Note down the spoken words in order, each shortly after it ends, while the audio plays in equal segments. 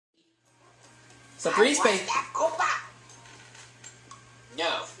So three space.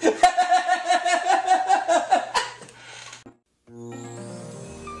 No.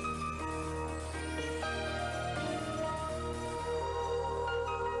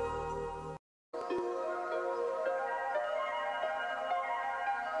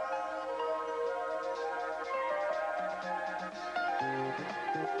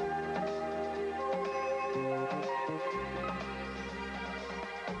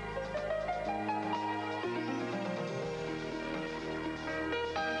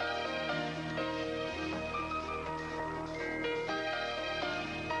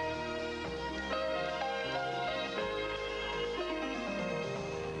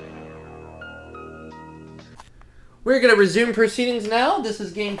 We're going to resume proceedings now. This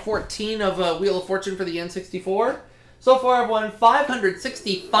is game 14 of Wheel of Fortune for the N64. So far I've won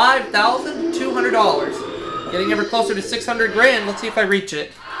 $565,200. Getting ever closer to 600 grand. Let's see if I reach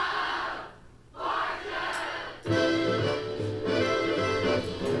it.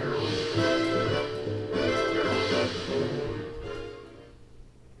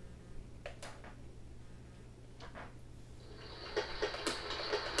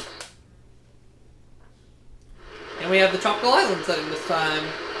 And we have the Tropical Island setting this time.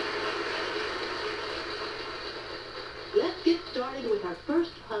 Let's get started with our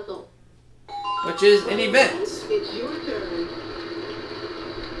first puzzle. Which is an event. It's your turn.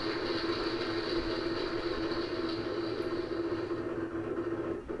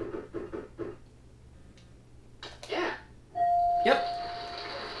 Yeah. Yep.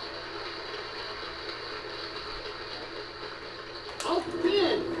 I'll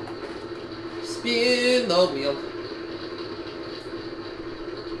spin. Spin the wheel.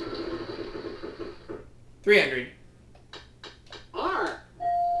 300. R.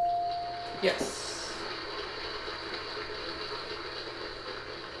 Yes.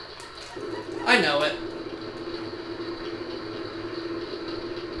 I know it.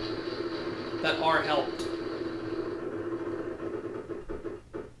 That R helped.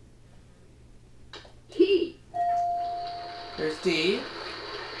 T. There's D.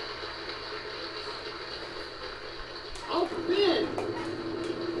 I'll spin.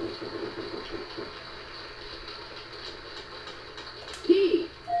 P.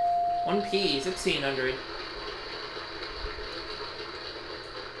 1P, 1600.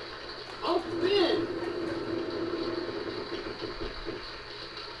 I'll spin.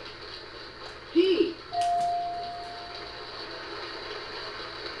 P.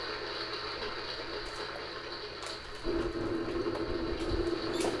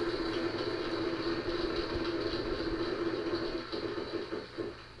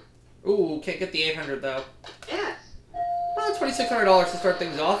 Ooh, can't get the 800 though. S. Well, $2,600 to start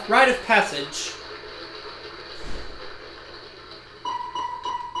things off. Rite of Passage.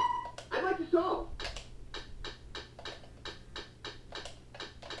 I'd like to solve.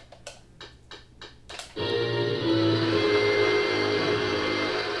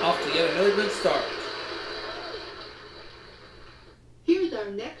 Off to get another good start. Here's our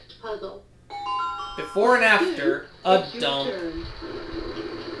next puzzle. Before and after, a It's your dump. turn.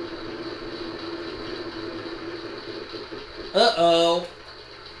 Uh-oh.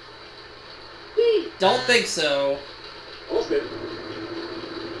 B. Don't think so. I'll spin.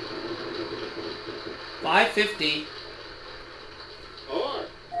 550. R.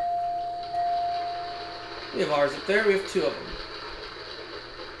 We have R's up there. We have two of them.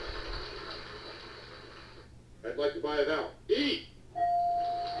 I'd like to buy it out. E.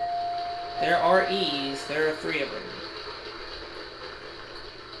 There are E's. There are three of them.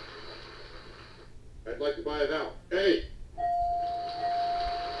 I'd like to buy it out. A.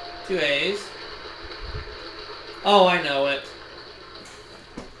 Two A's. Oh, I know it.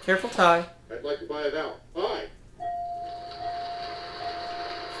 Careful tie. I'd like to buy it out. I.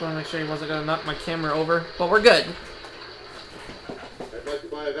 Just want to make sure he wasn't going to knock my camera over. But we're good. I'd like to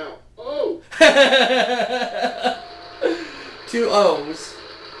buy it out. O. Two O's.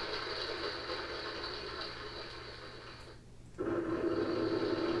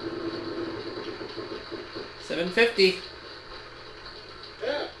 $750.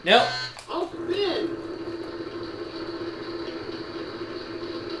 F. Nope. I'll spin.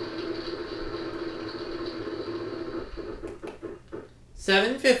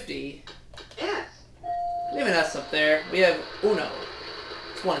 $750. S. We have an S up there. We have uno.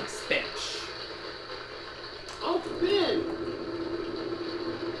 It's one in Spanish. I'll spin.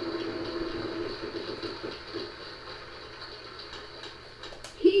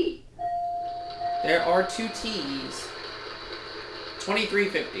 T. There are two T's.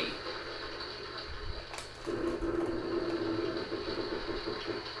 $23.50.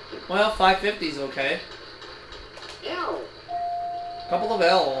 Well, 550's okay. L. Couple of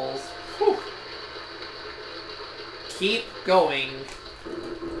L's. Whew. Keep going.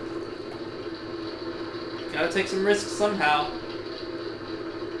 Gotta take some risks somehow.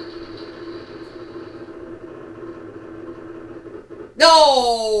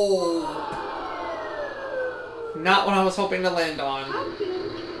 No! Not what I was hoping to land on.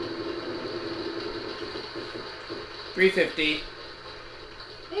 350.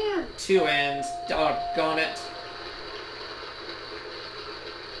 And 2 ends. Doggone it.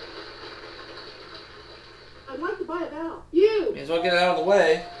 I'd like to buy a valve. You. May as well get it out of the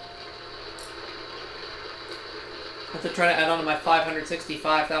way. I have to try to add on to my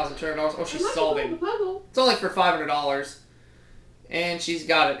 $565,200. Oh, she's solving. It's only for $500. And she's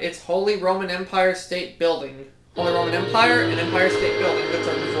got it. It's Holy Roman Empire State Building. Holy Roman Empire and Empire State Building. That's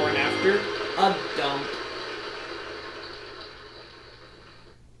our before and after. A dump.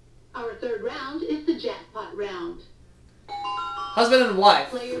 Our third round is the jackpot round. Husband and wife.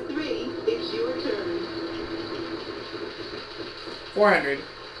 Player 3, it's your turn. 400.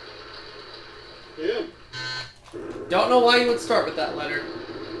 Yeah. Don't know why you would start with that letter.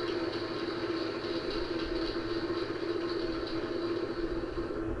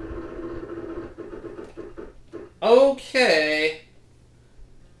 Okay.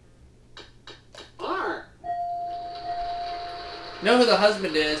 R. Know who the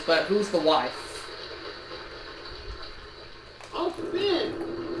husband is, but who's the wife? I'll spin.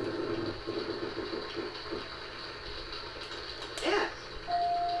 S.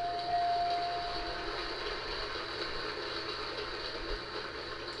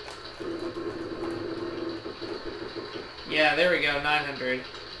 Yeah, there we go, 900.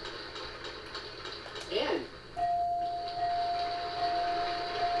 N.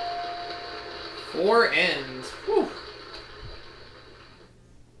 4 ends. Whew.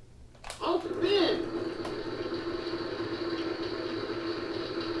 I'll spin.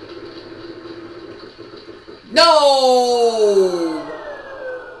 No!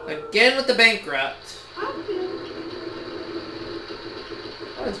 Again with the bankrupt. I'll spin.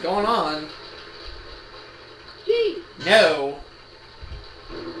 What is going on? G. No.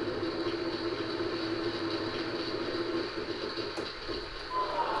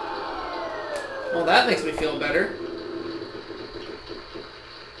 Well, that makes me feel better.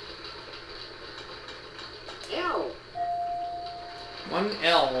 L. 1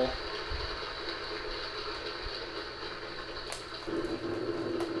 L.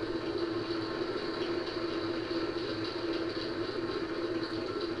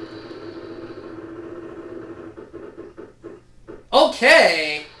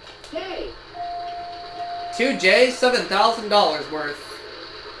 Okay. K. 2 J's, $7,000 worth.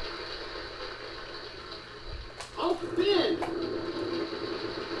 I'll spin.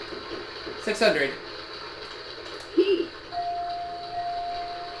 600. P.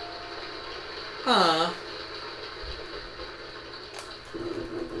 Huh.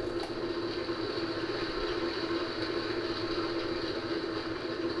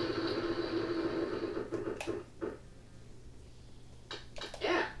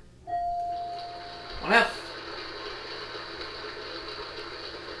 F. 1 F.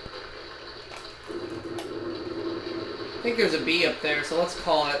 I think there's a B up there, so let's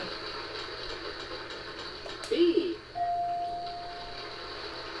call it. B.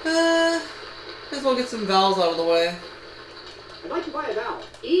 Might as well get some vowels out of the way. I'd like to buy a valve.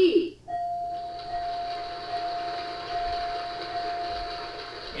 E.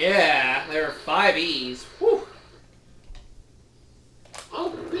 Yeah, there are 5 E's. Whew.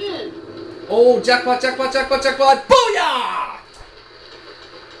 I'll spin. Oh, jackpot, jackpot, jackpot, jackpot! Booyah!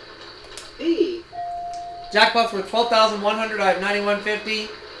 B. Jackpot's worth 12,100. I have 9,150.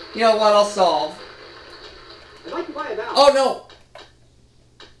 You know what? I'll solve. I'd like to buy a valve. Oh no!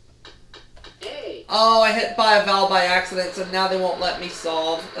 A. Oh, I hit buy a vowel by accident, so now they won't let me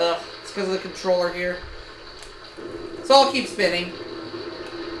solve. Ugh, it's because of the controller here. So I'll keep spinning.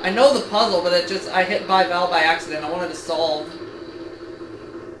 I know the puzzle, but I hit buy vowel by accident. I wanted to solve.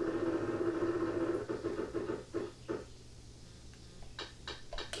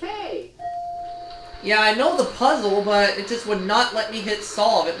 K. Yeah, I know the puzzle, but it just would not let me hit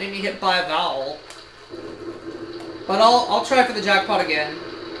solve. It made me hit buy a vowel. But I'll try for the jackpot again.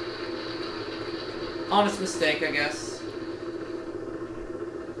 Honest mistake, I guess.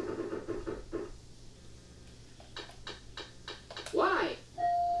 Y.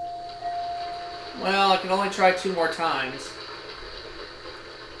 Well, I can only try 2 more times.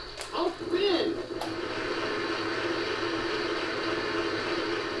 I'll spin.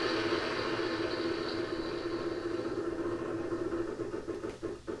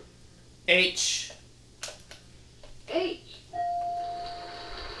 H. H.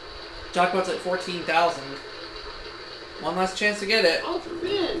 Jackpot's at 14,000. One last chance to get it. I'll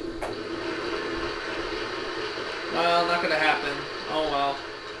spin. Well, not gonna happen. Oh well.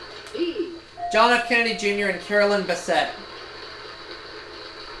 E. John F. Kennedy Jr. and Carolyn Bessette.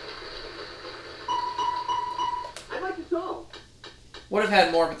 I'd like to solve. Would have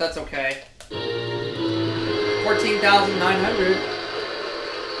had more, but that's okay. 14,900.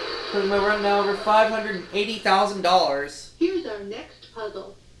 Putting my run now over $580,000. Here's our next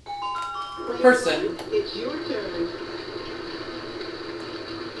puzzle. Person. It's your turn.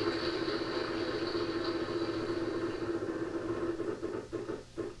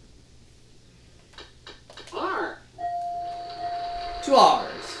 R. 2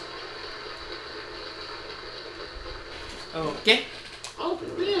 R's. Okay. I'll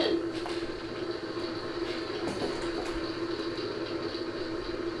spin.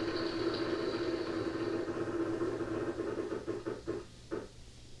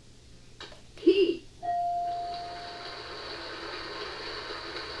 P.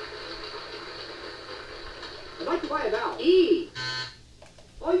 I'd like to buy a vowel. E.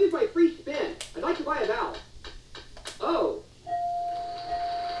 I'll use my free spin. I'd like to buy a vowel. O.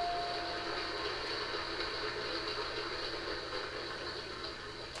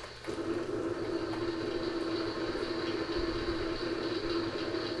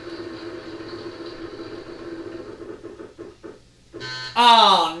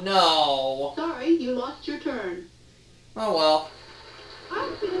 Oh no. Sorry, you lost your turn. Oh well.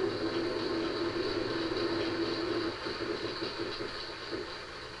 I'll spin.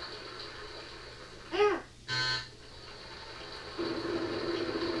 F.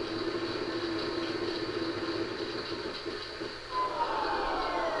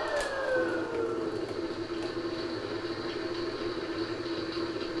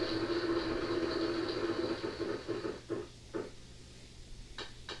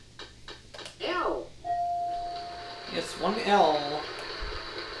 L. Yes, 1 L.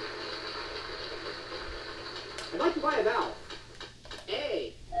 I'd like to buy a vowel.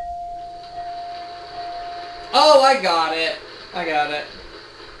 A. Oh, I got it. I got it.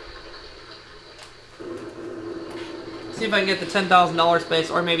 See if I can get the $10,000 space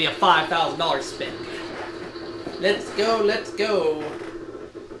or maybe a $5,000 spin. Let's go, let's go.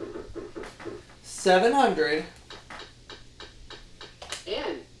 700.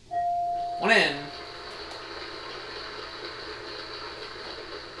 N. 1 N.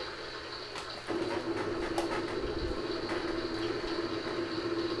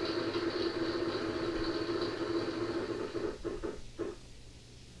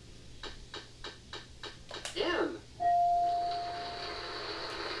 M.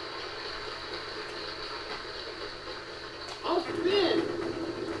 I'll spin.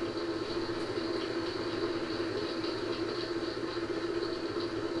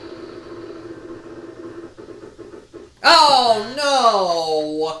 Oh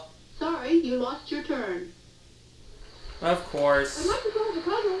no! Sorry, you lost your turn. Of I'd course. like to solve the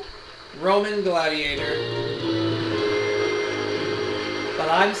puzzle. Roman Gladiator. But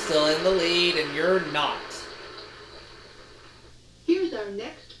I'm still in the lead and you're not. Here's our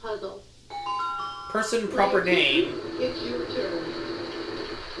next puzzle. Person proper name. It's your turn.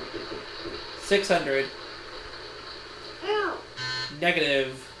 600. L.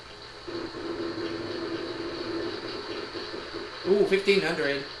 Negative. Ooh,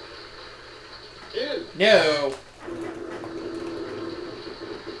 1,500. N. No.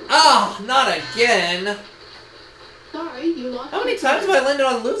 Ah, not again. Sorry, you lost. How many your times turn. have I landed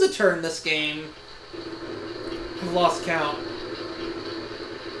on lose a turn this game? I've lost count.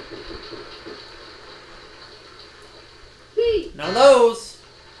 C. None of those.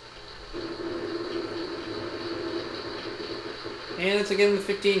 And it's again with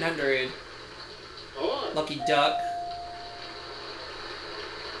 1,500. R. Lucky duck.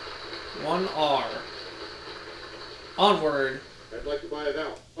 1 R. Onward. I'd like to buy a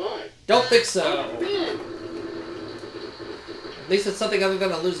vowel. I. Don't think so. Spin. At least it's something other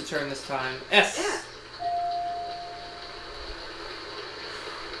than a lose a turn this time. S. S.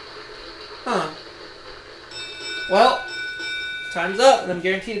 Huh. Well, time's up, and I'm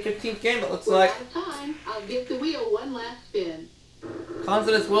guaranteed a 15th game, it looks We're like. out of time. I'll give the wheel one last spin.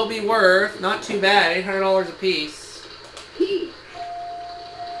 Consonants will be worth, not too bad, $800 a piece. P.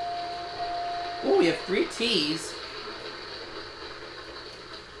 Oh, we have 3 T's.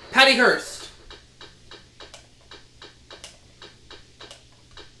 Patty Hearst.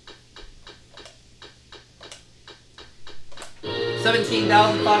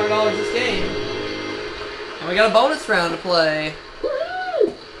 $17,500 this game. And we got a bonus round to play.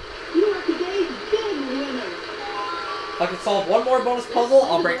 Woohoo! You know what If I can solve one more bonus puzzle,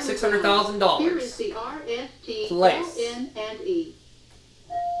 I'll break Here $600,000. is the R, S, T, Place. L, N, and E.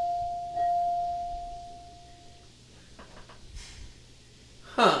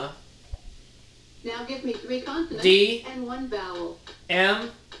 Huh. Now give me 3 consonants D. and 1 vowel. M.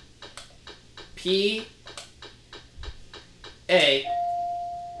 P. A.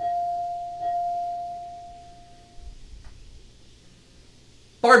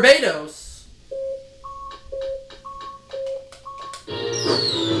 Barbados.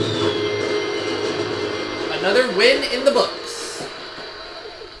 Another win in the books.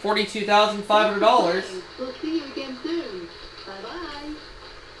 $42,500. We'll see you again soon. Bye-bye.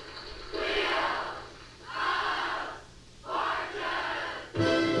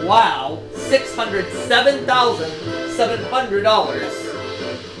 Wow,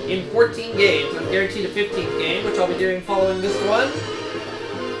 $607,700 in 14 games. I'm guaranteed a 15th game, which I'll be doing following this one.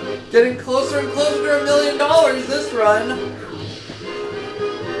 Getting closer and closer to $1 million this run.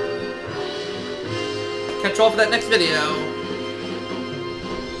 Catch you all for that next video.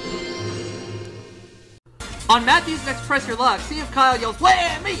 On Matthew's Next Press Your Luck, see if Kyle yells,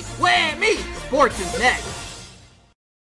 "Whammy! Whammy!" Sports is next.